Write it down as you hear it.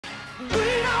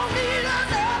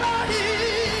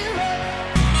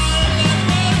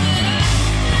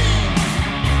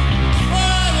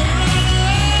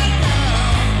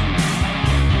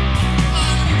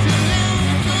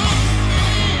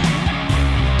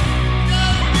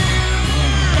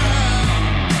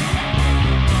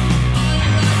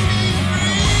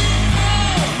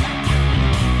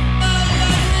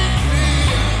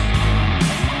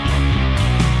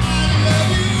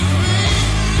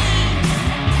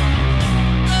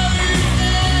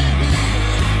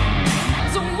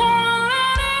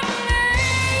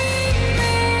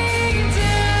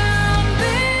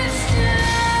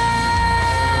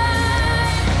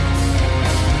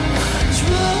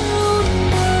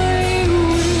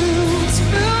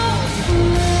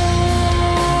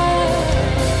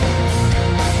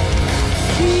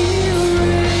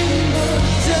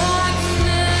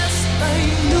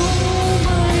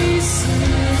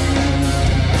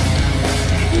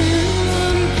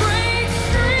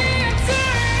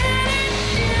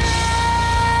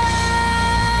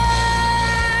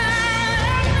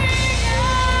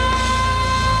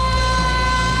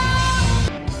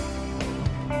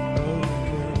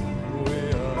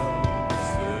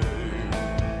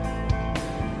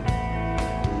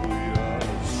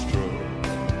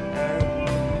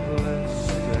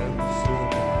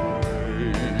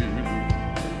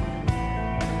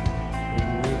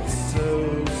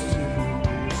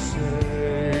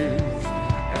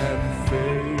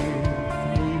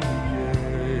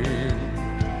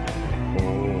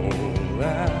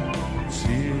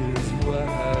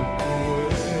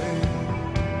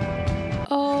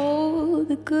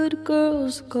Good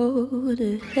girls go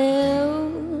to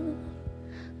hell,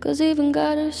 'cause even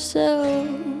God herself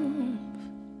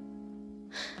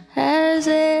has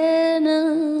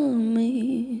enemies.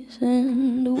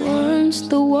 And once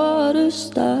the water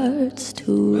starts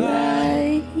to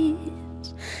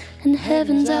rise and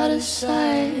heaven's out of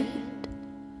sight,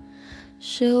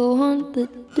 she'll want the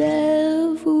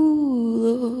devil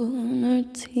on her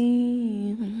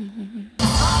team.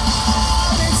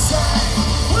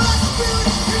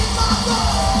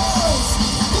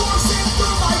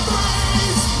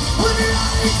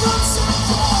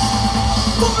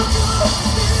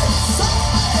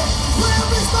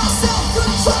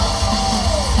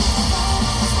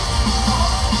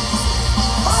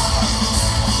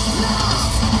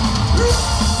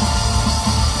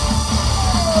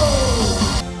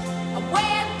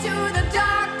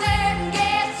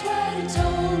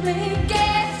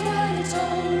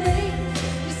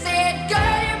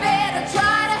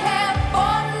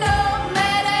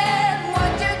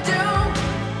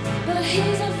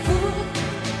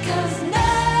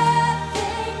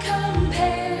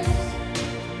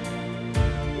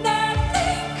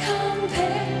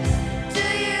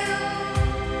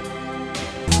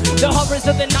 The horrors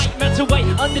of the night melt away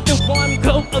under the warm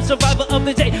glow of survival of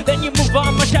the day. Then you move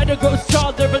on, my shadow grows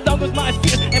taller along with my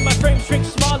fears, and my frame shrinks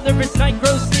smaller as night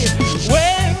grows near.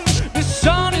 When the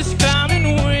sun is climbing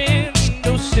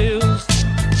windowsills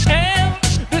and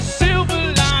the silver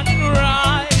lining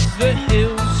rides the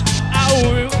hills, I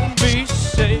will be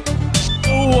safe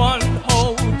for one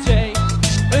whole day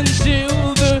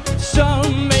until the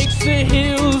sun makes the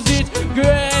hills its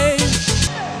grave.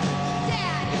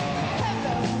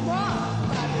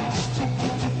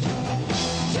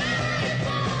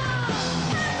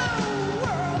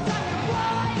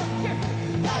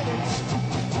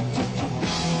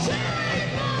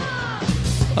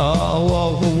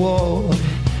 Oh,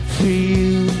 for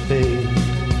you, babe.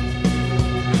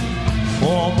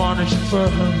 Warm on its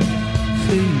burn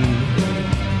for you.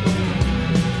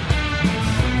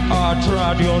 I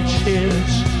tried your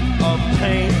tears of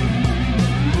pain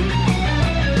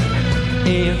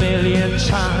 1,000,000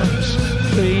 times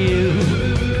for you.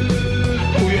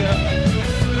 Oh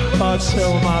yeah, I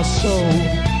sell my soul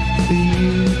for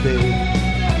you, babe.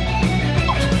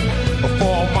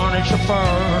 Warm on its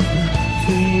burn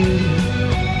for you.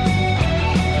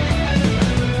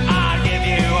 I'll give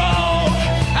you all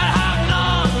I have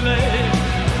nothing.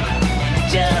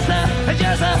 Just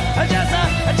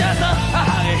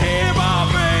how you hear about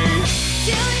me.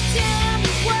 Tell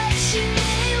me what you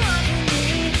really want from me.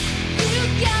 You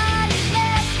gotta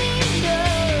let me know.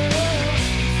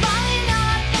 Falling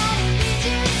off, I don't need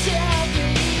you to tell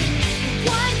me.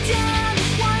 One down,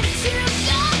 one to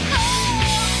go home.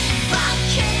 I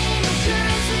came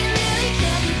across we really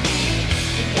can't be.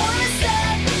 Wanna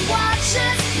stop and watch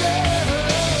us flow.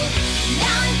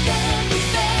 Now and then we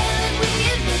fail and we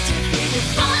admit to be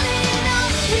falling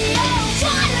off. We all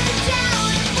water down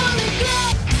and fully grow.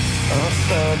 I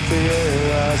felt the air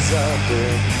rise up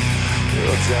in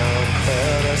your down,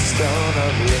 cloud, a stone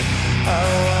of it. I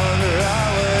wonder how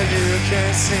well you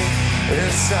can see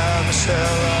inside my shell.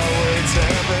 I wait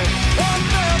till me. Up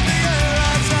up the air,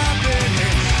 I dropped in me.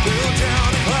 Flew down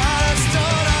the cloud and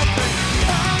stood up me.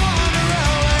 I wonder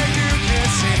how well you can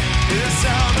see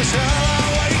inside my shell. I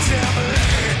wait till me.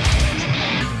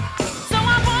 So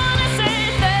I wanna say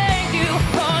thank you,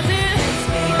 'cause it makes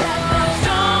me that much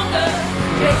stronger,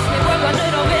 makes me work a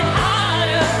little bit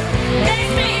harder,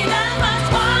 makes me that much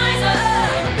wiser,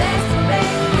 makes me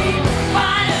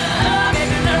finer,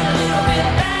 makes me learn a little bit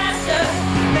faster,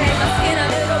 makes my skin a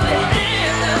little bit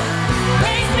thinner,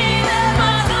 makes me that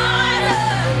much wiser,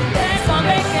 that's what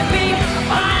making me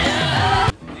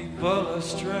finer. People are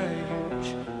strange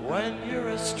when you're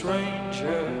a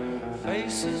stranger.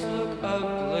 Faces look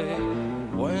ugly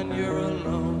when you're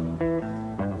alone.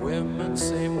 Women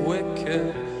seem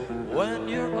wicked when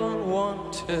you're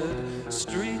unwanted.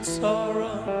 Streets are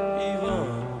uneven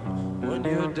when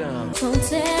you're down. Don't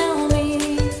tell me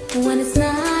when it's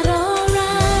not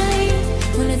alright,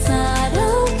 when it's not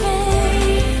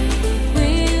okay.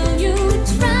 Will you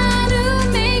try to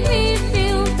make me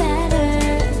feel better?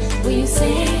 Will you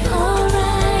say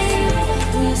alright?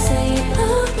 Will you say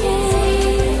okay?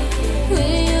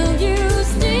 Will you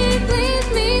stick with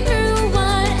me through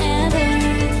whatever,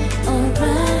 or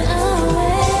run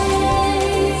away?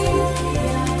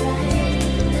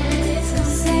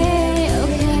 Say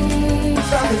okay.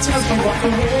 Sometimes you walk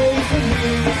away from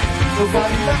me.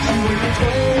 Nobody left you when you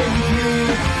played me.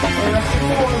 And I feel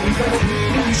worried that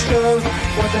we shows.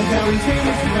 What the hell we came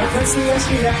if you never see us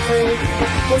shit I played.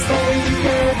 What's the way you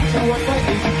can? And what might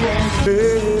be you can?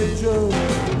 Hey Joe,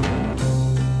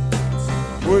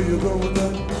 where you go with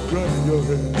that gun in your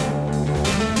head?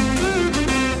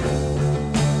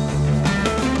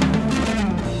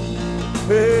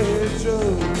 Hey Joe,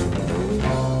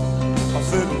 I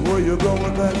said, where you go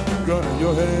with that gun in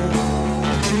your head?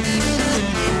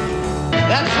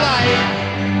 That's life.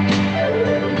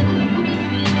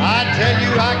 I tell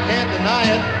you, I can't deny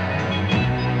it.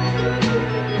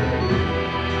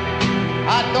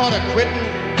 I thought of quitting,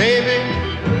 baby,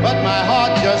 but my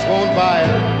heart just won't buy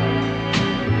it.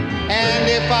 And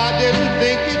if I didn't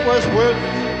think it was worth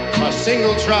a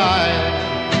single try,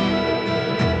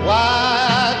 why,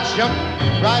 I'd jump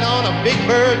right on a big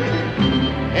bird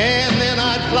and then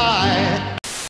I'd fly.